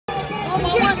am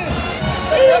I with?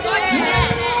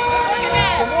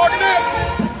 The Morganettes.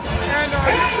 And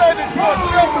you said that you are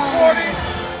self-supporting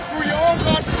through your own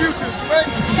contributions,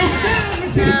 correct?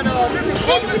 And this is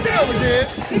Homeless Phil again,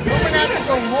 coming at you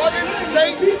from Morgan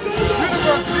State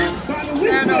University.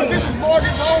 And this is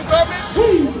Morgan's homecoming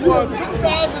for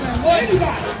 2014.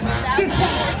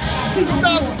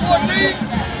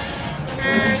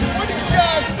 And what do you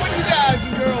guys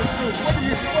and girls do?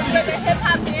 We're the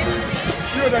hip-hop dancing.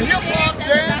 You're the hip-hop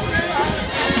dancing.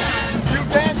 You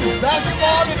dance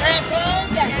basketball at halftime?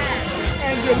 Yes.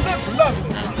 And you look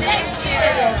lovely. Thank you.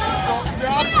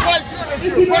 I'm quite sure that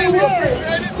you're greatly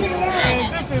appreciated.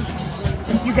 And this is,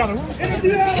 you got a who?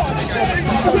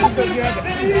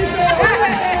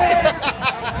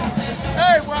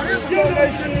 Hey, well, here's a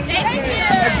donation. Thank you.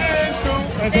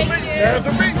 Again, there's a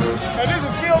beat. And this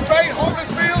is Phil Bay, Homeless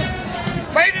Phil.